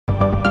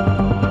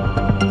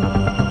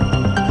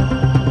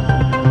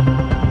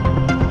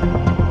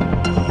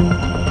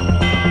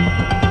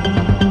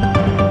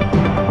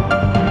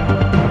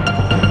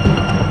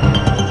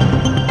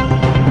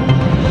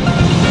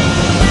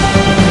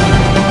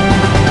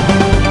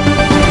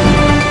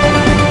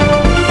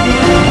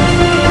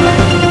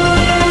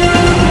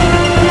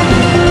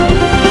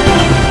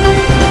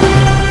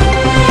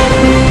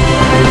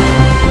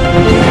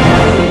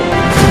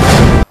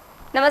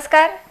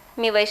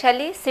मी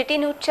Vaishali city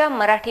न्यूजच्या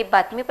मराठी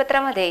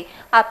बातमीपत्रामध्ये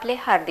आपले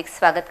हार्दिक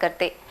स्वागत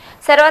करते।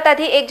 सर्वात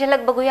आधी एक झलक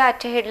बघूया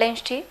आजच्या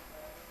हेडलाईन्सची।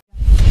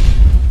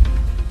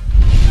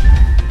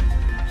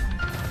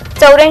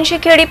 84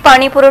 खेडी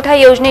पाणी पुरवठा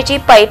योजनेची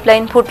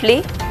पाईपलाईन फुटली।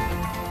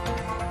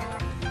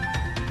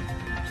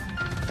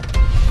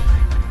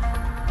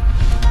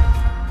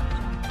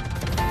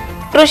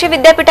 कृषी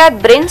विद्यापीठात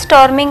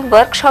ब्रेनस्टॉर्मिंग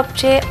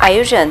वर्कशॉपचे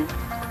आयोजन।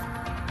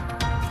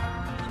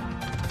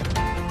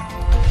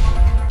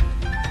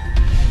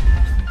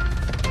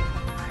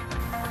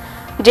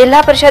 जिल्हा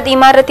परिषद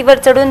इमारतीवर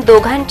चढून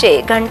दोघांचे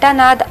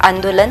घंटानाद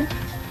आंदोलन।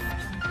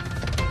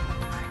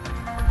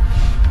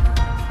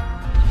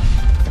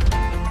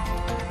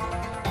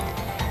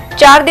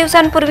 चार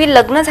दिवसांपूर्वी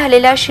लग्न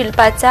झालेल्या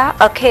शिल्पाचा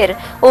अखेर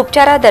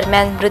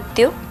उपचारादरम्यान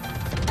मृत्यू।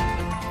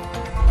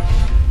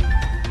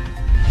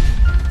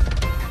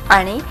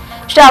 आणि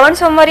श्रावण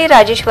सोमवारी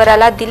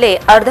राजेश्वराला दिले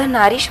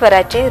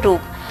अर्धनारीश्वराचे रूप,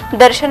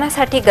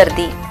 दर्शनासाठी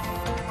गर्दी।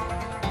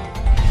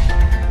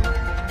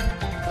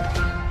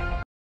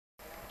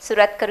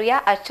 सुरुवात करूया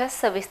आजच्या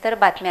सविस्तर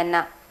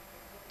बातम्यांना।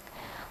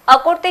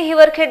 अकोट ते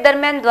हिवरखेड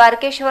दरम्यान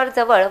द्वारकेश्वर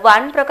जवळ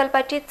वाण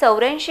प्रकल्पाची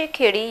 84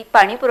 खेडी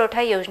पाणी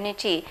पुरवठा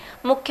योजनेची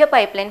मुख्य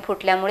पाईपलाईन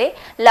फुटल्यामुळे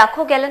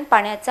लाखो गॅलन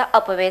पाण्याचा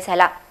अपव्यय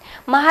झाला।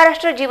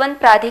 महाराष्ट्र जीवन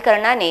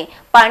प्राधिकरणाने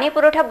पाणी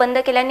पुरवठा बंद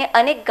केल्याने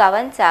अनेक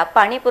गावांचा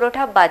पाणी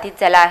पुरवठा बाधित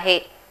झाला आहे।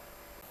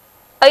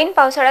 ऐन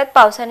पावसाळ्यात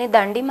पावसाने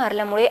दांडी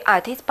मारल्यामुळे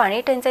आधीच पाणी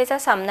टंचाईचा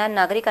सामना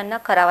नागरिकांना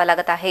करावा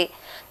लागत आहे,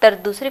 तर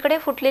दुसरीकडे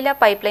फुटलेल्या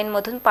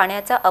पाईपलाईनमधून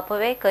पाण्याचा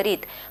अपव्यय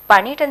करीत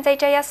पाणी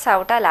टंचाईच्या या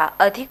सावटाला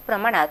अधिक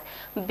प्रमाणात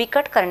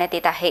बिकट करण्यात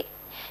येत आहे।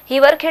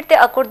 हिवरखेड ते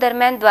अकोट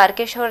दरम्यान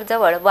द्वारकेश्वर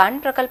जवळ वाण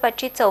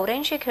प्रकल्पाची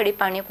 84 खेडी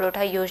पाणी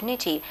पुरवठा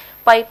योजनेची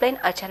पाईपलाईन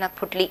अचानक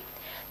फुटली,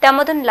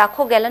 त्यामधून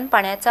लाखो गॅलन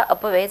पाण्याचा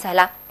अपव्यय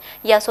झाला।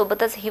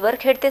 यासोबतच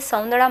हिवरखेड ते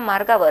सौंदळा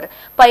मार्गावर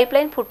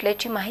पाईपलाईन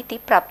फुटल्याची माहिती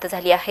प्राप्त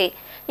झाली आहे।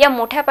 या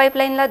मोठ्या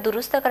पाईपलाईनला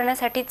दुरुस्त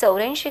करण्यासाठी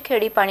 84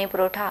 खेडी पाणी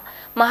पुरवठा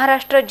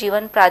महाराष्ट्र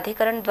जीवन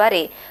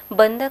प्राधिकरणद्वारे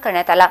बंद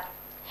करण्यात आला।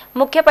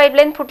 मुख्य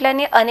पाईपलाईन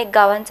फुटल्याने अनेक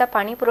गावांचा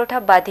पाणी पुरवठा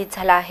बाधित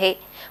झाला आहे।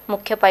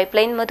 मुख्य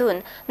पाईपलाईनमधून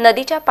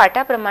नदीच्या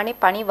पाटाप्रमाणे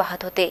पाणी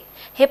वाहत होते।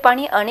 हे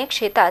पाणी अनेक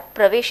शेतात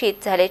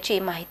प्रवेशित झाल्याची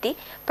माहिती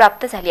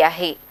प्राप्त झाली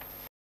आहे।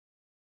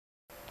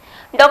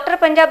 डॉक्टर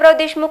पंजाबराव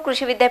देशमुख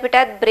कृषी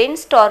विद्यापीठात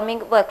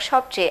ब्रेनस्टॉर्मिंग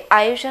वर्कशॉपचे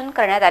आयोजन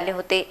करण्यात आले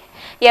होते।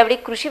 यावेळी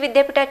कृषी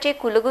विद्यापीठाचे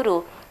कुलगुरू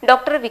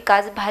डॉक्टर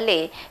विकास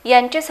भाले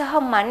यांच्यासह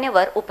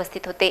मान्यवर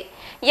उपस्थित होते।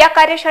 या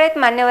कार्यशाळेत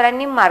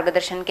मान्यवरांनी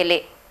मार्गदर्शन केले।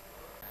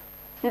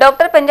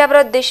 डॉक्टर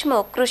पंजाबराव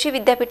देशमुख कृषी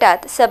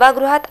विद्यापीठात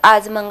सभागृहात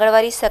आज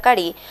मंगळवारी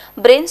सकाळी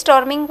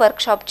ब्रेनस्टॉर्मिंग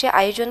वर्कशॉपचे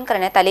आयोजन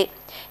करण्यात आले।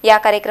 या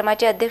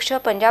कार्यक्रमाचे अध्यक्ष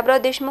पंजाबराव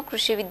देशमुख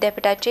कृषी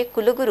विद्यापीठाचे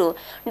कुलगुरू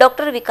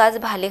डॉक्टर विकास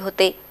भाले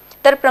होते,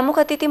 तर प्रमुख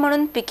अतिथी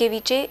म्हणून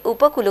पीकेव्हीचे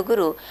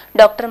उपकुलगुरू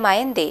डॉक्टर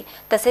मायंदे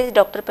तसेच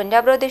doctor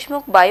Panjabrao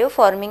Deshmukh bio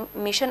farming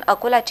mission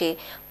अकोलाचे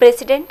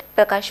president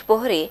प्रकाश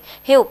पोहरे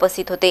हे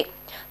उपस्थित होते।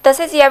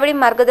 तसेच यावेळी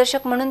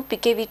मार्गदर्शक म्हणून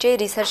पीकेव्हीचे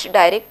रिसर्च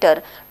डायरेक्टर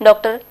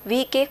डॉक्टर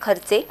व्ही.के.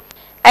 खर्चे,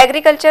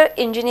 agriculture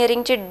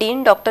इंजिनिअरिंगचे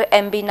dean doctor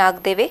MB.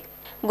 Nagdeve,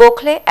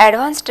 Gokhale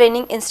advance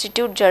training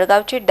institute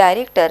जळगावचे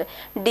director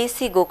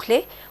DC.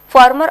 Gokhale,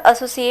 farmer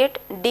associate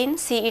dean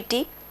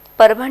CET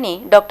Parbhani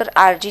doctor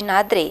RG.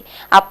 नाद्रे,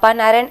 आप्पा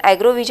नारायण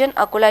ॲग्रोव्हिजन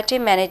अकोलाचे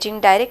मॅनेजिंग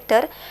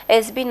डायरेक्टर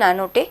एस.बी.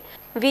 नानोटे,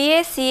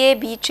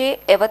 व्हीएसीएबीचे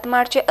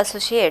यवतमाळचे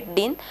असोसिएट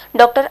डीन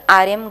डॉक्टर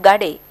आर.एम.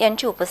 गाडे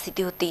यांची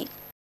उपस्थिती होती।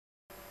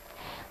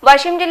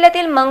 वाशिम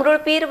जिल्ह्यातील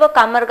मंगरुळपीर व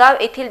कामरगाव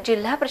येथील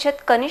जिल्हा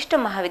परिषद कनिष्ठ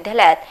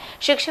महाविद्यालयात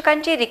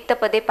शिक्षकांची रिक्त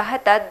पदे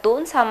पाहता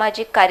 2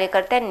 सामाजिक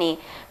कार्यकर्त्यांनी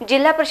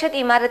जिल्हा परिषद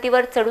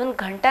इमारतीवर चढून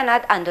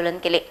घंटानाद आंदोलन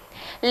केले।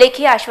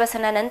 लेखी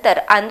आश्वासनानंतर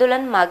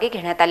आंदोलन मागे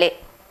घेण्यात आले।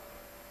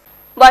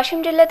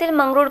 वाशिम जिल्ह्यातील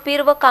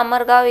मंगरुळपीर व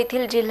कामरगाव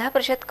येथील जिल्हा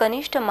परिषद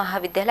कनिष्ठ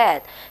महाविद्यालयात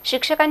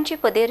शिक्षकांची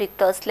पदे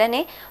रिक्त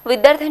असल्याने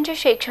विद्यार्थ्यांचे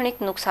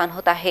शैक्षणिक नुकसान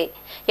होत आहे।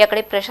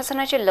 याकडे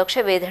प्रशासनाचे लक्ष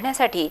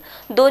वेधण्यासाठी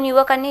 2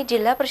 युवकांनी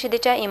जिल्हा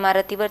परिषदेच्या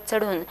इमारतीवर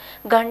चढून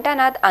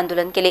घंटानाद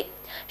आंदोलन केले।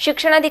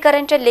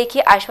 शिक्षणाधिकाऱ्यांच्या लेखी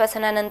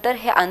आश्वासनानंतर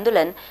हे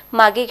आंदोलन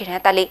मागे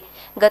घेण्यात आले।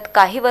 गत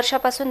काही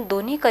वर्षापासून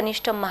दोन्ही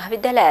कनिष्ठ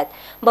महाविद्यालयात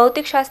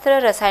भौतिकशास्त्र,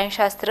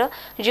 रसायनशास्त्र,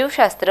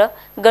 जीवशास्त्र,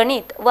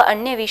 गणित व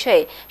अन्य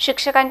विषय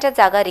शिक्षकांच्या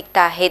जागा रिक्त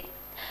आहेत।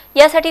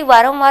 यासाठी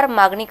वारंवार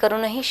मागणी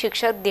करूनही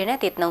शिक्षक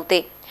देण्यात येत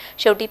नव्हते।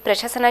 शेवटी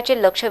प्रशासनाचे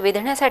लक्ष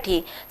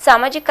वेधण्यासाठी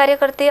सामाजिक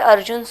कार्यकर्ते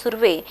अर्जुन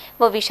सुर्वे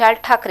व विशाल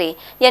ठाकरे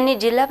यांनी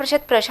जिल्हा परिषद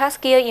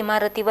प्रशासकीय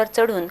इमारतीवर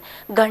चढून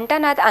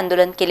घंटानाद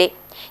आंदोलन केले।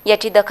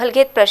 याची दखल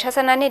घेत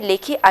प्रशासनाने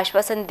लेखी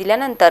आश्वासन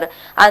दिल्यानंतर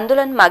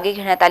आंदोलन मागे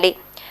घेण्यात आले।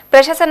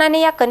 प्रशासनाने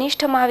या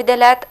कनिष्ठ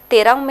महाविद्यालयात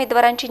 13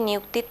 उमेदवारांची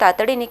नियुक्ती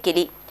तातडीने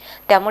केली,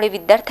 त्यामुळे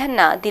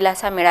विद्यार्थ्यांना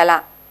दिलासा मिळाला।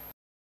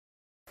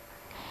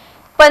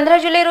 15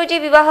 जुलै रोजी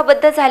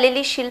विवाहबद्ध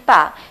झालेली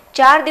शिल्पा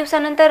 4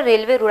 दिवसानंतर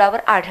रेल्वे रुळावर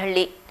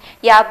आढळली।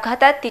 या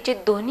अपघातात तिचे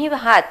दोन्ही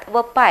हात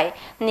व पाय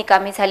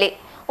निकामी झाले।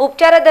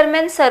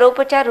 उपचारादरम्यान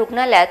सर्वोपचार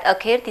रुग्णालयात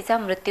अखेर तिचा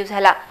मृत्यू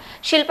झाला।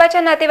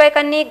 शिल्पाच्या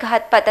नातेवाईकांनी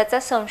घातपाताचा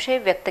संशय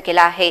व्यक्त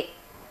केला आहे।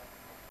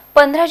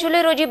 15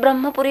 जुलै रोजी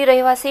ब्रह्मपुरी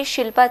रहिवासी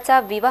शिल्पाचा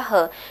विवाह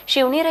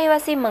शिवणी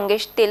रहिवासी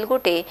मंगेश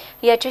तेलगोटे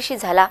याच्याशी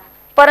झाला।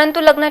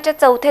 परंतु लग्नाच्या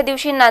चौथ्या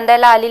दिवशी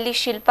नांदायला आलेली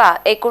शिल्पा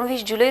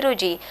 19 जुलै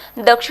रोजी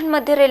दक्षिण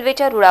मध्य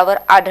रेल्वेच्या रुळावर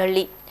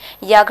आढळली।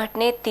 या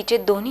घटनेत तिचे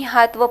दोन्ही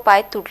हात व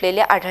पाय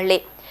तुटलेले आढळले।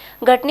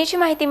 घटनेची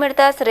माहिती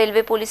मिळताच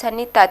रेल्वे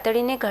पोलिसांनी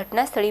तातडीने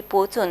घटनास्थळी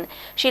पोहोचून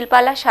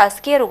शिल्पाला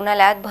शासकीय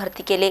रुग्णालयात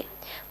भरती केले।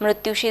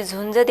 मृत्यूशी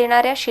झुंज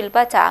देणाऱ्या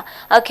शिल्पाचा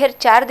अखेर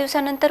 4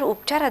 दिवसानंतर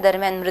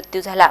उपचारादरम्यान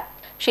मृत्यू झाला।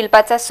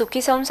 शिल्पाचा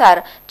सुखी संसार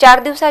 4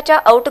 दिवसाच्या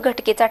औट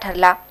घटकेचा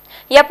ठरला।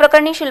 या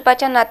प्रकरणी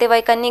शिल्पाच्या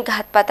नातेवाईकांनी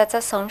घातपाताचा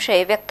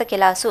संशय व्यक्त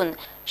केला असून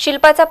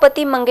शिल्पाचा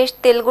पती मंगेश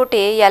तेलगोटे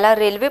याला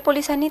रेल्वे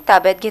पोलिसांनी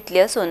ताब्यात घेतले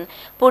असून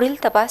पुढील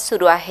तपास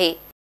सुरू आहे।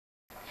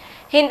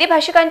 हिंदी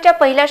भाषिकांच्या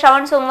पहिल्या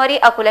श्रावण सोमवारी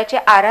अकोल्याचे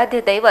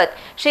आराध्य दैवत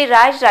श्री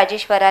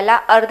राजेश्वराला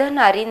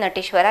अर्धनारी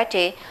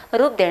नटेश्वराचे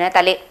रूप देण्यात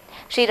आले।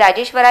 श्री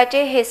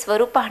राजेश्वराचे हे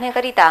स्वरूप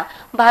पाहण्याकरिता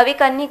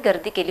भाविकांनी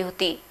गर्दी केली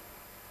होती।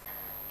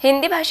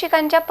 हिंदी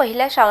भाषिकांच्या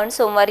पहिल्या श्रावण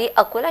सोमवारी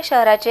अकोला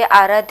शहराचे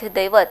आराध्य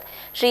दैवत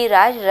श्री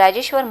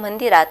राजेश्वर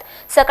मंदिरात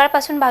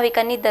सकाळपासून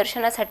भाविकांनी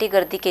दर्शनासाठी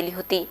गर्दी केली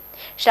होती।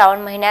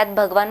 श्रावण महिन्यात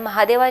भगवान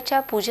महादेवाच्या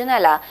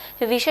पूजनाला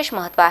विशेष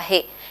महत्त्व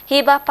आहे।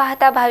 ही बाब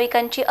पाहता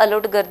भाविकांची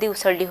अलोट गर्दी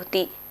उसळली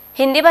होती।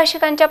 हिंदी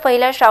भाषिकांच्या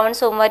पहिल्या श्रावण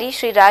सोमवारी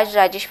श्री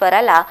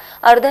राजेश्वराला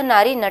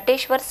अर्धनारी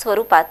नटेश्वर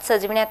स्वरूपात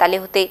सजविण्यात आले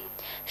होते।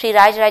 श्री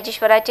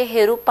राजेश्वराचे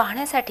हे रूप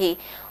पाहण्यासाठी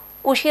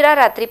उशिरा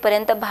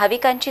रात्रीपर्यंत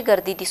भाविकांची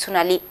गर्दी दिसून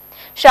आली।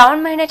 श्रावण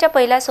महिन्याच्या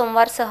पहिल्या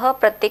सोमवारसह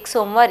प्रत्येक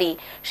सोमवारी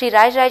श्री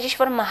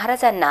राजेश्वर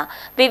महाराजांना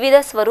विविध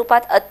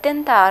स्वरूपात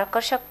अत्यंत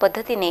आकर्षक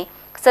पद्धतीने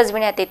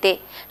सजविण्यात येते।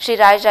 श्री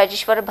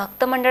राजेश्वर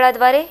भक्त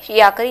मंडळाद्वारे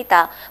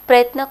याकरिता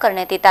प्रयत्न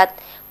करण्यात येतात।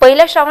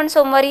 पहिल्या श्रावण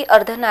सोमवारी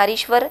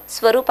अर्धनारीश्वर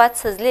स्वरूपात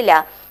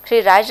सजलेल्या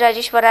श्री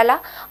राजेश्वराला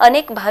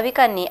अनेक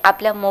भाविकांनी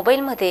आपल्या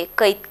मोबाईलमध्ये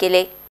कैद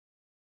केले।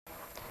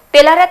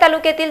 तेल्हारा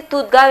तालुक्यातील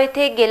तुतगाव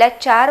येथे गेल्या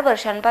 4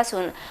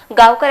 वर्षांपासून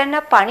गावकऱ्यांना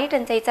पाणी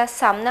टंचाईचा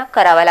सामना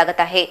करावा लागत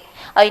आहे।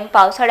 ऐन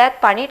पावसाळ्यात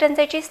पाणी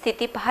टंचाईची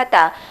स्थिती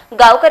पाहता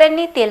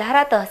गावकऱ्यांनी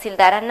तेल्हारा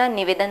तहसीलदारांना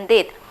निवेदन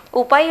देत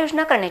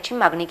उपाययोजना करण्याची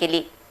मागणी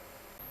केली।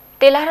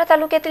 तेल्हारा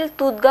तालुक्यातील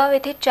तुतगाव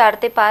येथे 4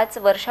 ते 5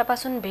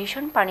 वर्षापासून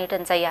भीषण पाणी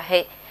टंचाई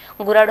आहे।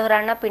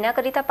 गुराढोरांना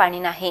पिण्याकरिता पाणी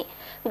नाही।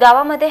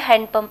 गावामध्ये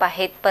हँडपंप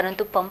आहेत,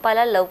 परंतु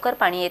पंपाला लवकर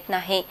पाणी येत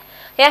नाही।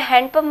 या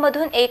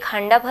हँडपंपमधून एक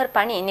हांडाभर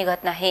पाणी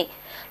निघत नाही।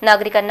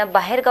 नागरिकांना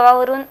बाहेर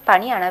गावावरून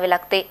पाणी आणावे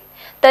लागते,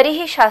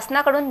 तरीही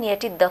शासनाकडून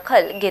याची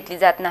दखल घेतली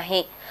जात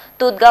नाही।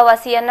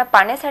 तुतगाववासियांना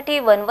पाण्यासाठी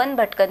वनवन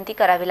भटकंती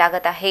करावी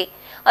लागत आहे।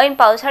 ऐन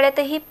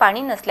पावसाळ्यातही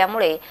पाणी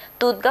नसल्यामुळे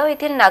तुतगाव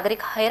येथील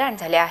नागरिक हैराण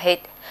झाले आहेत।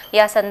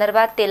 या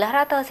संदर्भात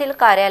तेल्हारा तहसील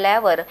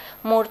कार्यालयावर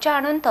मोर्चा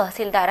आणून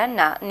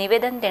तहसीलदारांना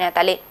निवेदन देण्यात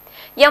आले।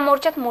 या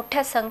मोर्चात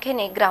मोठ्या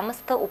संख्येने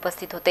ग्रामस्थ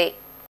उपस्थित होते।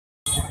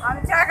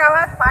 आमच्या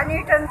गावात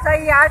पाणी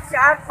टंचाई आज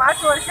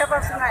 4-5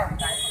 वर्षापासून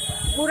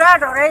आहे।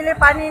 गुराढोरायले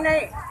पाणी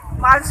नाही।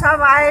 माणसा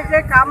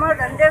बायाचे कामं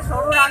धंदे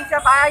सोडून आमच्या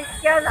बाया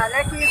इतक्या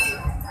झाल्या की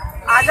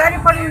आजारी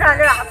पडून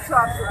राहिले।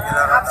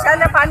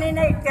 हापशाला पाणी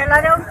नाही।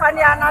 तेलाऱ्याहून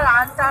पाणी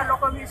आणता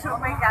लोक 20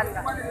 रुपये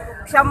घ्यायला।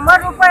 100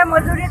 रुपये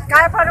मजुरीत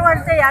काय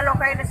परवडते या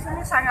लोकांना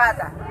तुम्ही सांगा।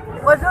 आता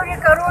मजुरी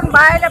करून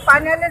बायाला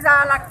पाण्याला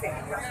जावं लागते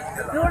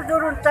दूर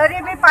दूरून,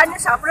 तरी बी पाणी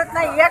सापडत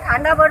नाही। एक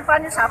हांडाभर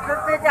पाणी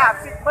सापडत नाही, ते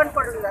हापशीत पण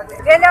पडून जाते।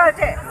 गेले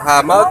होते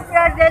खूप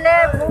वेळ दिले,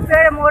 खूप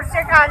वेळ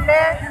मोर्चे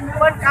काढले,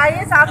 पण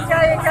काहीच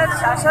आमच्या याच्यात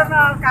शासन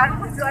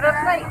कारकून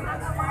करत नाही।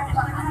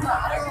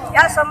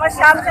 या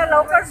समस्या आमच्या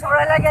लवकर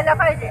सोडायला गेल्या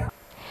पाहिजे।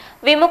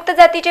 विमुक्त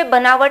जातीचे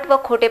बनावट व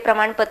खोटे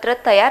प्रमाणपत्र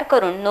तयार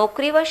करून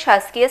नोकरी व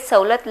शासकीय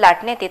सवलत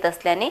लाटण्यात येत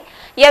असल्याने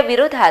या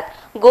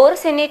विरोधात गोर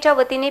सेनेच्या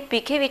वतीने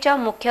पिखेवीच्या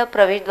मुख्य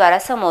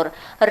प्रवेशद्वारासमोर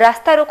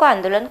रास्ता रोको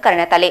आंदोलन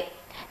करण्यात आले।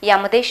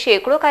 यामध्ये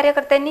शेकडो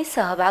कार्यकर्त्यांनी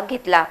सहभाग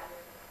घेतला।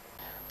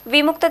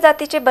 विमुक्त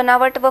जातीचे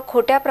बनावट व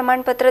खोट्या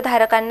प्रमाणपत्र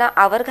धारकांना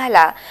आवर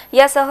घाला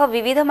यासह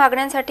विविध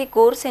मागण्यांसाठी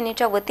गोर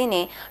सेनेच्या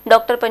वतीने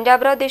डॉक्टर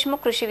पंजाबराव देशमुख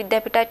कृषी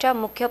विद्यापीठाच्या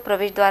मुख्य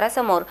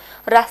प्रवेशद्वारासमोर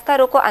रास्ता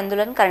रोको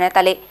आंदोलन करण्यात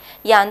आले।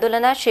 या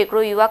आंदोलनात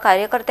शेकडो युवा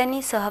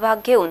कार्यकर्त्यांनी सहभाग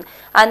घेऊन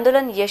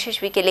आंदोलन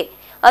यशस्वी केले।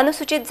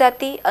 अनुसूचित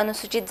जाती,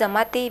 अनुसूचित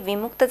जमाती,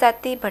 विमुक्त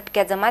जाती,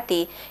 भटक्या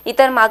जमाती,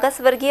 इतर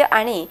मागासवर्गीय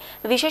आणि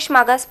विशेष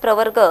मागास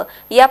प्रवर्ग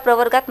या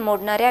प्रवर्गात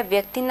मोडणाऱ्या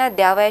व्यक्तींना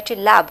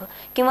द्यावयाचे लाभ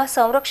किंवा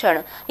संरक्षण,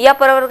 या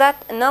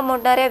प्रवर्गात न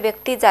मोडणाऱ्या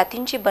व्यक्ती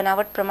जातींची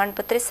बनावट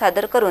प्रमाणपत्रे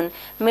सादर करून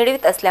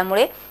मिळवित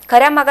असल्यामुळे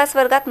खऱ्या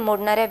मागासवर्गात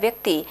मोडणाऱ्या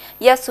व्यक्ती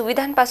या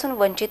सुविधांपासून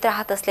वंचित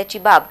राहत असल्याची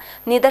बाब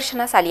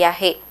निदर्शनास आली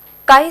आहे।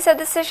 काही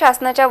सदस्य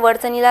शासनाच्या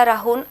वरचणीला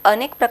राहून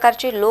अनेक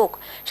प्रकारचे लोक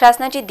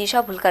शासनाची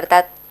दिशाभूल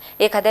करतात।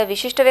 एखाद्या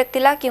विशिष्ट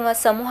व्यक्तीला किंवा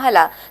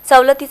समूहाला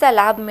सवलतीचा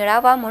लाभ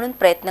मिळावा म्हणून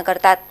प्रयत्न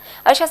करतात।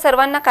 अशा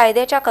सर्वांना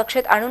कायद्याच्या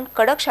कक्षेत आणून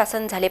कडक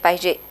शासन झाले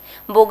पाहिजे।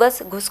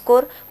 बोगस,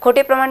 घुसखोर,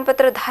 खोटे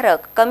प्रमाणपत्र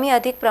धारक कमी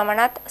अधिक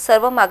प्रमाणात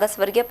सर्व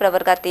मागासवर्गीय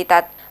प्रवर्गात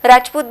येतात।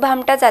 राजपूत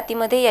भामटा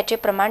जातीमध्ये याचे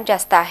प्रमाण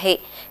जास्त आहे।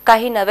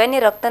 काही नव्याने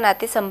रक्त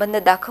नाते संबंध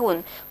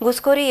दाखवून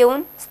घुसखोरी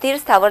येऊन स्थिर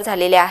स्थावर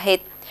झालेले आहेत।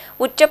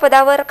 उच्च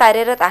पदावर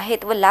कार्यरत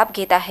आहेत व लाभ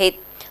घेत आहेत।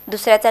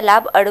 दुसऱ्याचा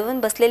लाभ अडवून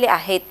बसलेले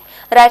आहेत।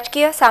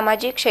 राजकीय,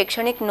 सामाजिक,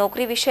 शैक्षणिक,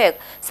 नोकरी विषयक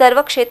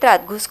सर्व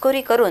क्षेत्रात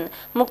घुसखोरी करून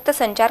मुक्त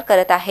संचार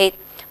करत आहेत।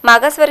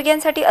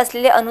 मागासवर्गीयांसाठी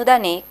असलेले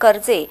अनुदाने,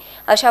 कर्जे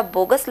अशा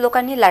बोगस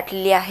लोकांनी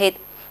लाटलेली आहेत।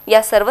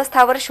 या सर्व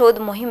स्थावर शोध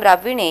मोहीम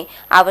राबविणे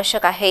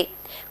आवश्यक आहे।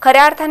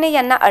 खऱ्या अर्थाने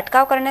यांना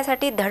अटकाव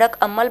करण्यासाठी धडक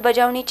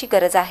अंमलबजावणीची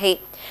गरज आहे।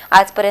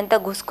 आजपर्यंत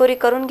घुसखोरी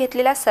करून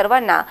घेतलेल्या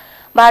सर्वांना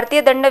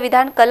भारतीय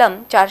दंडविधान कलम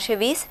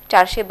 420,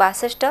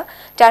 462,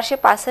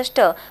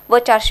 465 व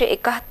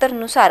 471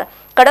 नुसार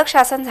कडक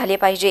शासन झाले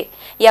पाहिजे।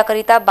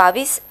 याकरिता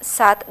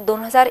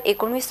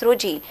 22/7/2019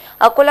 रोजी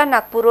अकोला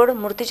नागपूर रोड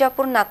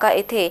मूर्तिजापूर नाका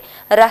येथे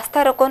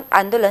रास्ता रोको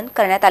आंदोलन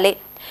करण्यात आले।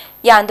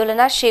 या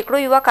आंदोलनात शेकडो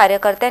युवा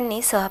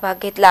कार्यकर्त्यांनी सहभाग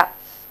घेतला।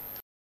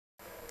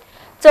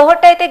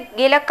 चोहट्टा येथे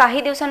गेल्या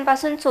काही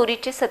दिवसांपासून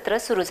चोरीचे सत्र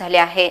सुरू झाले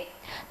आहे।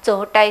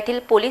 चोहट्टा येथील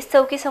पोलीस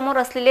चौकी समोर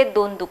असलेले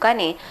 2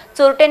 दुकाने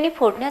चोरट्यांनी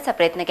फोडण्याचा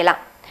प्रयत्न केला।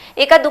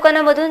 एका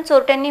दुकानामधून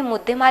चोरट्यांनी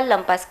मुद्देमाल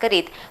लंपास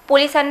करीत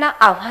पोलिसांना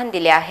आव्हान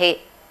दिले आहे।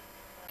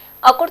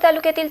 अकोट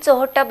तालुक्यातील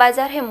चोहट्टा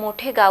बाजार हे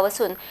मोठे गाव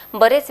असून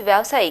बरेच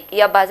व्यावसायिक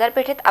या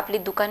बाजारपेठेत आपली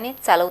दुकाने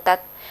चालवतात।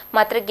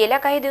 मात्र गेल्या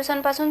काही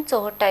दिवसांपासून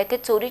चोहट्टा येथे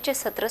चोरीचे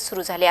सत्र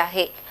सुरू झाले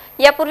आहे।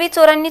 यापूर्वी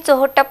चोरांनी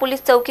चोहट्टा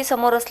पोलीस चौकी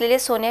समोर असलेले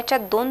सोन्याच्या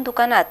 2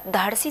 दुकानात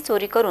धाडसी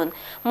चोरी करून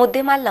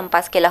मुद्देमाल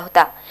लंपास केला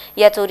होता।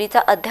 या चोरीचा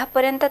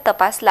अद्यापपर्यंत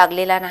तपास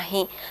लागलेला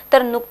नाही,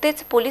 तर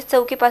नुकतेच पोलीस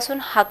चौकीपासून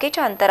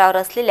हाकेच्या अंतरावर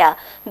असलेल्या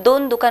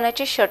 2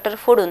 दुकानाचे शटर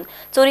फोडून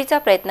चोरीचा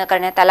प्रयत्न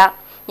करण्यात आला।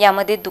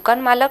 यामध्ये दुकान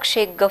मालक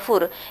शेख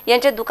गफूर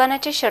यांच्या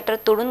दुकानाचे शटर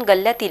तोडून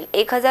गल्ल्यातील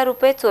 1000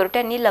 रुपये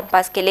चोरट्यांनी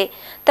लंपास केले,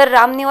 तर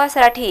रामनिवास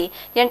राठी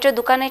यांच्या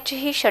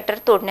दुकानाचेही शटर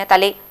तोडण्यात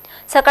आले।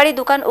 सकाळी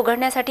दुकान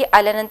उघडण्यासाठी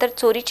आल्यानंतर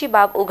चोरीची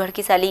बाब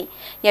उघडकीस आली।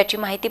 याची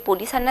माहिती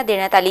पोलिसांना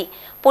देण्यात आली।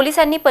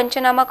 पोलिसांनी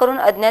पंचनामा करून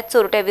अज्ञात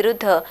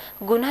चोरट्याविरुद्ध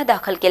गुन्हा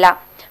दाखल केला।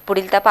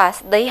 पुढील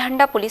तपास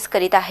दहीहंडा पोलीस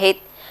करीत आहेत।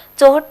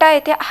 चोहट्टा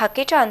येथे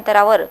हाकेच्या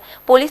अंतरावर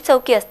पोलीस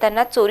चौकी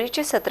असताना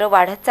चोरीचे सत्र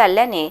वाढत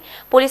चालल्याने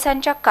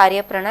पोलिसांच्या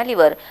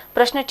कार्यप्रणालीवर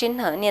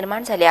प्रश्नचिन्ह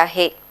निर्माण झाले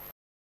आहे।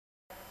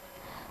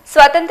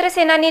 स्वातंत्र्य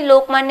सेनानी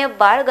लोकमान्य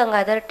बाळ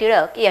गंगाधर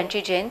टिळक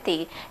यांची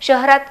जयंती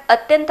शहरात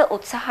अत्यंत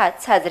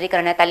उत्साहात साजरी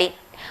करण्यात आली।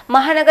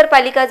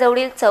 महानगरपालिका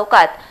जवळील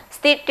चौकात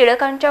स्थित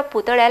टिळकांच्या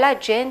पुतळ्याला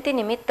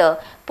जयंतीनिमित्त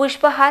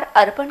पुष्पहार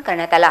अर्पण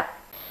करण्यात आला।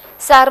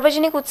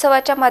 सार्वजनिक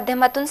उत्सवाच्या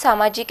माध्यमातून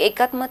सामाजिक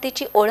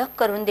एकात्मतेची ओळख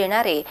करून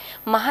देणारे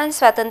महान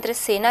स्वातंत्र्य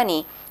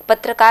सेनानी,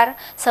 पत्रकार,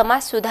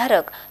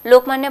 समाजसुधारक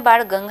लोकमान्य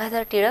बाळ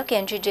गंगाधर टिळक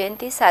यांची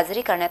जयंती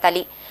साजरी करण्यात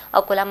आली।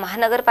 अकोला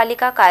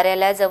महानगरपालिका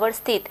कार्यालयाजवळ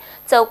स्थित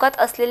चौकात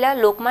असलेल्या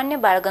लोकमान्य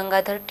बाळ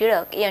गंगाधर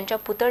टिळक यांच्या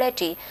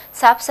पुतळ्याची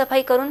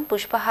साफसफाई करून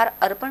पुष्पहार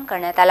अर्पण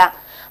करण्यात आला।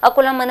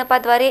 अकोला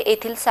मनपाद्वारे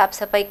येथील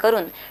साफसफाई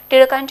करून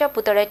टिळकांच्या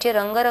पुतळ्याचे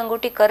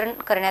रंगरंगोटीकरण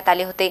करण्यात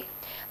आले होते।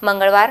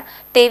 मंगळवार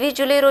 23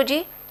 जुलै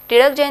रोजी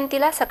टिळक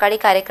जयंतीला सकाळी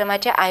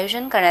कार्यक्रमाचे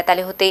आयोजन करण्यात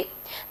आले होते।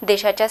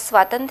 देशाच्या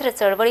स्वातंत्र्य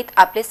चळवळीत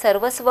आपले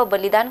सर्वस्व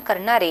बलिदान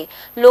करणारे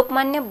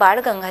लोकमान्य बाळ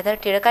गंगाधर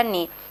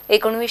टिळकांनी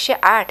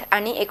 1908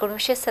 आणि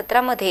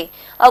 1917 मध्ये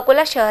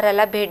अकोला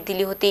शहराला भेट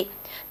दिली होती।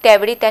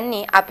 त्यावेळी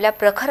त्यांनी आपल्या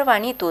प्रखर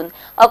वाणीतून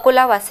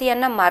अकोला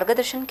वासियांना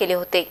मार्गदर्शन केले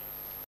होते।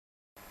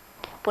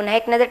 पुन्हा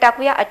एक नजर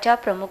टाकूया आजच्या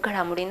प्रमुख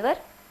घडामोडींवर।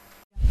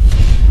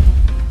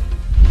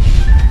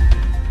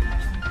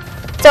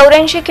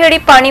 84 खेडी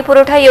पाणी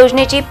पुरवठा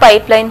योजनेची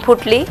पाईपलाईन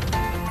फुटली।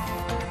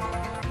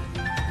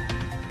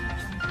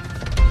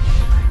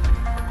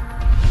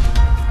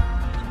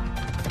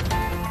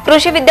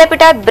 कृषी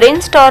विद्यापीठात ब्रेन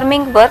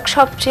स्टॉर्मिंग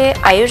वर्कशॉपचे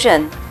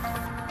आयोजन।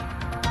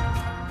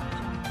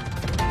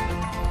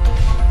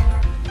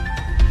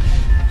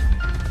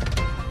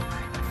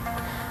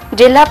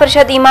 जिल्हा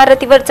परिषद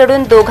इमारतीवर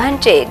चढून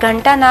दोघांचे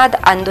घंटानाद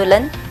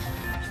आंदोलन।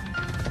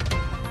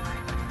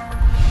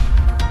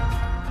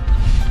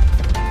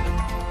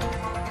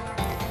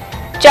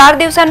 4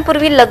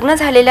 दिवसांपूर्वी लग्न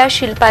झालेल्या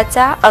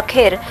शिल्पाचा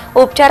अखेर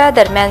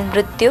उपचारादरम्यान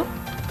मृत्यू।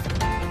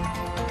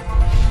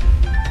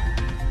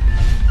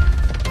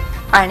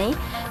 आणि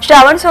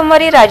श्रावण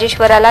सोमवारी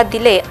राजेश्वराला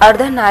दिले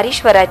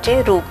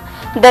अर्धनारीश्वराचे रूप,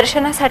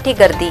 दर्शनासाठी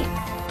गर्दी।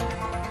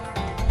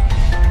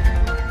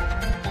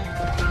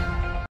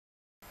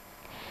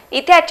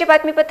 इथे आजचे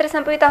बातमीपत्र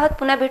संपवित आहोत।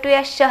 पुन्हा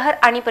भेटूया शहर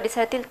आणि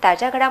परिसरातील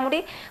ताज्या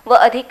घडामोडी व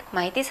अधिक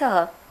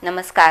माहितीसह।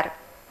 नमस्कार।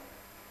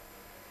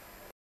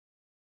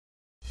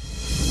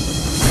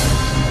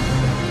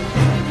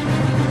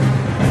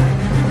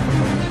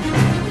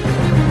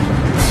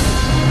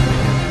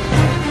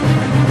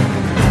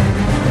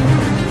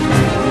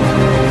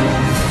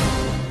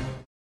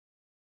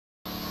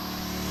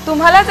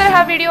 तुम्हाला जर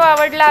हा व्हिडिओ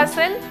आवडला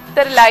असेल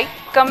तर लाईक,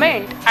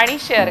 कमेंट आणि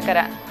शेअर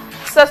करा।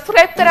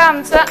 सबस्क्राइब करा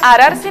आमचं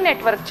RRC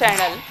नेटवर्क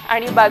चॅनल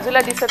आणि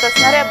बाजूला दिसत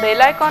असणाऱ्या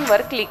बेल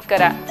आयकॉनवर क्लिक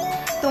करा।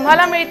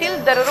 तुम्हाला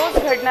मिळतील दररोज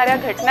घडणाऱ्या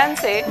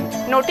घटनांचे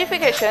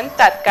नोटिफिकेशन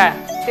तात्काळ।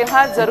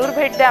 तेव्हा जरूर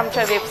भेट द्या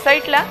आमच्या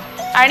वेबसाईटला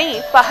आणि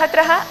पाहत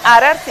रहा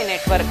RRC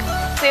नेटवर्क।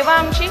 सेवा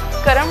आमची,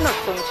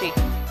 करमणूक तुमची।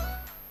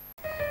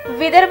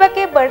 विदर्भ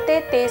के बढ़ते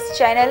तेज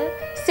चैनल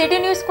सिटी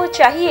न्यूज़ को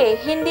चाहिए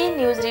Hindi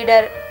news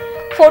reader,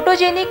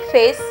 photogenic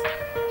face,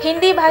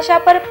 Hindi भाषा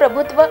पर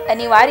प्रभुत्व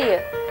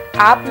अनिवार्य।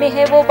 आप में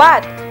है वो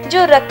बात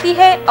जो रखती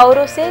है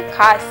औरों से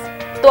खास।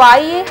 तो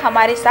आइए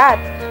हमारे साथ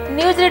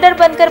न्यूज़ रीडर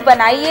बनकर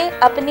बनाइए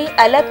अपनी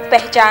अलग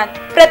पहचान।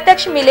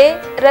 प्रत्यक्ष मिले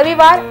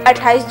रविवार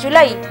 28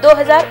 जुलाई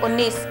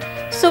 2019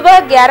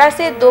 सुबह 11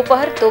 से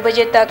दोपहर 2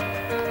 बजे तक।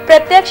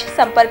 प्रत्यक्ष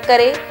संपर्क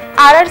करें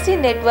RRC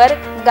नेटवर्क,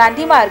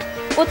 गांधी मार्ग,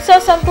 उत्सव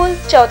संकुल,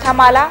 चौथा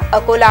माला,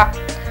 अकोला।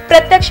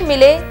 प्रत्यक्ष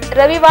मिले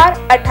रविवार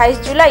 28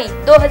 जुलाई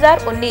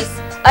 2019।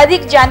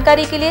 अधिक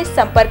जानकारी के लिए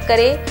संपर्क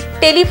करें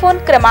टेलीफोन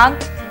क्रमांक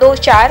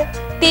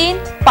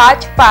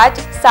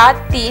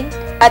 24355573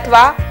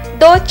 अथवा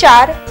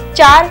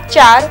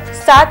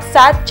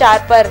 24447774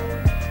 पर।